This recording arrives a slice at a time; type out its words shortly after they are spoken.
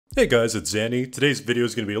Hey guys, it's Zanny. Today's video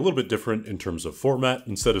is going to be a little bit different in terms of format.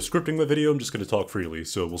 Instead of scripting the video, I'm just going to talk freely,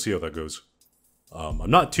 so we'll see how that goes.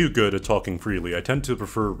 I'm not too good at talking freely. I tend to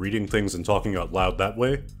prefer reading things and talking out loud that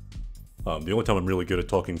way. The only time I'm really good at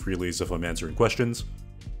talking freely is if I'm answering questions.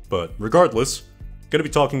 But regardless, going to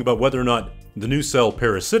be talking about whether or not the new cell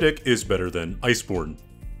Parasitic is better than Iceborne.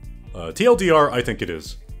 TLDR, I think it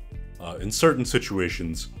is. In certain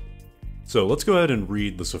situations. So let's go ahead and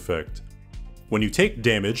read this effect. When you take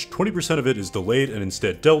damage, 20% of it is delayed and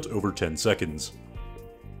instead dealt over 10 seconds.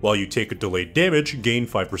 While you take a delayed damage, gain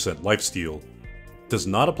 5% lifesteal. Does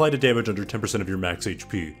not apply to damage under 10% of your max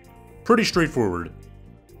HP. Pretty straightforward.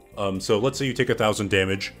 So let's say you take 1,000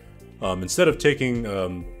 damage. Instead of taking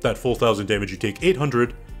that full 1,000 damage, you take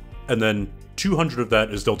 800, and then 200 of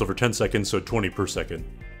that is dealt over 10 seconds, so 20 per second.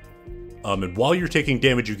 And while you're taking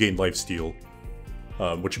damage, you gain lifesteal.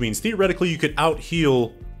 Which means theoretically you could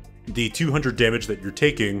out-heal the 200 damage that you're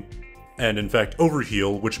taking, and in fact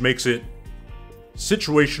overheal, which makes it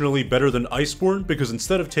situationally better than Iceborne, because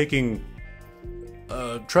instead of taking...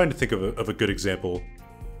 trying to think of a good example.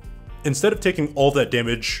 Instead of taking all that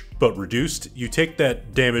damage but reduced, you take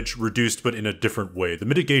that damage reduced but in a different way. The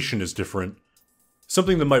mitigation is different.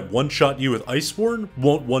 Something that might one-shot you with Iceborne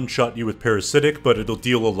won't one-shot you with Parasitic, but it'll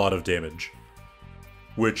deal a lot of damage.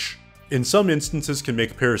 Which, in some instances, can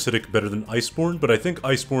make Parasitic better than Iceborne, but I think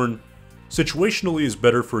Iceborne situationally is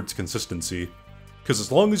better for its consistency, because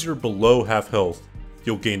as long as you're below half health,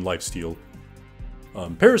 you'll gain lifesteal.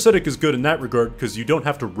 Parasitic is good in that regard because you don't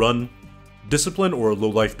have to run Discipline or a low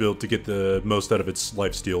life build to get the most out of its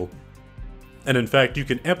lifesteal. And in fact, you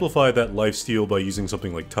can amplify that lifesteal by using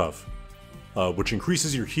something like Tough, which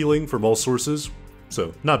increases your healing from all sources,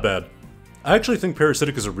 so not bad. I actually think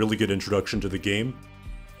Parasitic is a really good introduction to the game.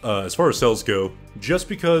 As far as cells go, just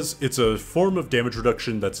because it's a form of damage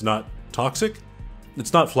reduction that's not toxic,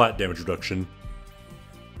 it's not flat damage reduction,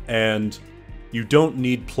 and you don't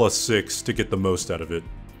need +6 to get the most out of it.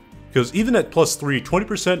 Because even at +3,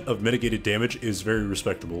 20% of mitigated damage is very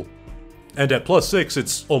respectable. And at +6,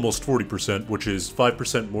 it's almost 40%, which is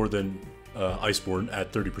 5% more than Iceborne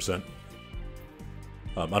at 30%.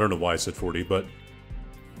 I don't know why I said 40, but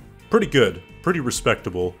pretty good, pretty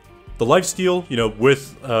respectable. The lifesteal, you know,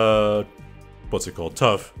 with, what's it called,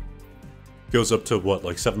 Tough, goes up to, what,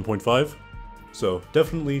 like 7.5? So,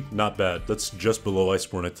 definitely not bad. That's just below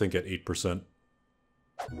Iceborne, I think, at 8%.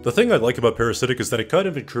 The thing I like about Parasitic is that it kind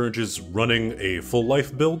of encourages running a full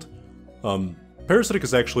life build. Parasitic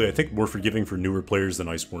is actually, I think, more forgiving for newer players than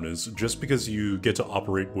Iceborne is, just because you get to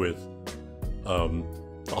operate with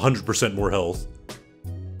 100% more health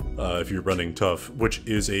if you're running Tough, which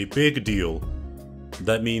is a big deal.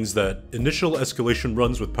 That means that initial escalation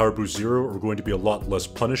runs with Power Boost 0 are going to be a lot less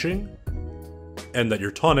punishing, and that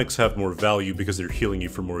your tonics have more value because they're healing you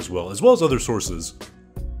for more as well as other sources.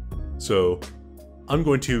 So, I'm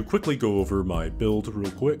going to quickly go over my build real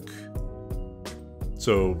quick.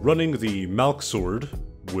 So, running the Malk Sword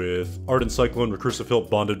with Ardent Cyclone Recursive Hilt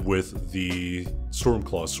bonded with the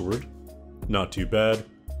Stormclaw Sword. Not too bad.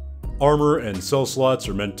 Armor and cell slots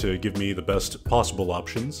are meant to give me the best possible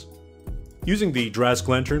options. Using the Drask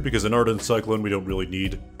Lantern, because in Ardent Cyclone we don't really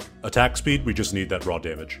need attack speed, we just need that raw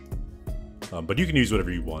damage. But you can use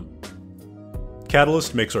whatever you want.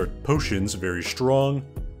 Catalyst makes our potions very strong.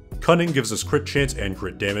 Cunning gives us crit chance and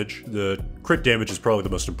crit damage. The crit damage is probably the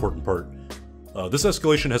most important part. This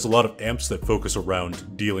escalation has a lot of amps that focus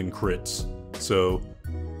around dealing crits, so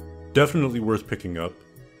definitely worth picking up.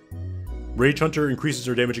 Rage Hunter increases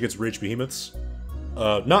our damage against Rage Behemoths.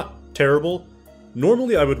 Not terrible.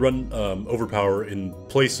 Normally I would run Overpower in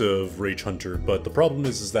place of Rage Hunter, but the problem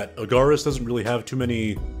is that Agaris doesn't really have too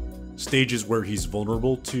many stages where he's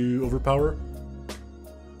vulnerable to Overpower.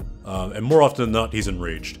 And more often than not, he's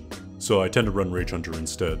enraged, so I tend to run Rage Hunter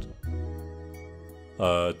instead.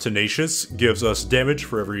 Tenacious gives us damage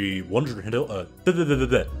for every 100 health.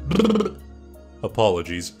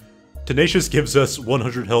 Apologies. Tenacious gives us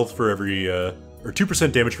 100 health for every, or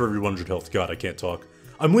 2% damage for every 100 health. God, I can't talk.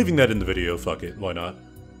 I'm leaving that in the video, fuck it, why not?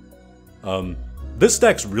 This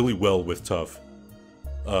stacks really well with Tough.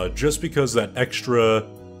 Just because that extra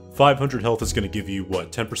 500 health is going to give you,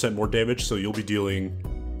 what, 10% more damage, so you'll be dealing...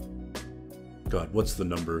 God, what's the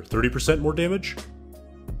number? 30% more damage?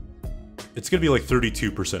 It's gonna be like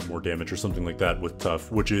 32% more damage or something like that with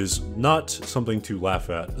Tough, which is not something to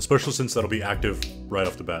laugh at, especially since that'll be active right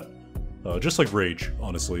off the bat. Just like Rage,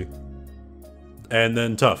 honestly. And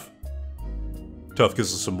then Tough. Tough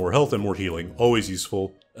gives us some more health and more healing, always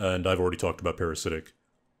useful, and I've already talked about Parasitic.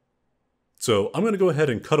 So I'm gonna go ahead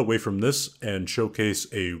and cut away from this and showcase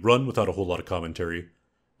a run without a whole lot of commentary,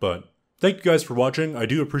 but thank you guys for watching. I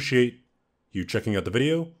do appreciate you checking out the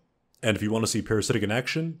video. And if you want to see Parasitic in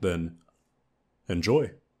action, then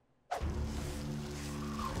enjoy.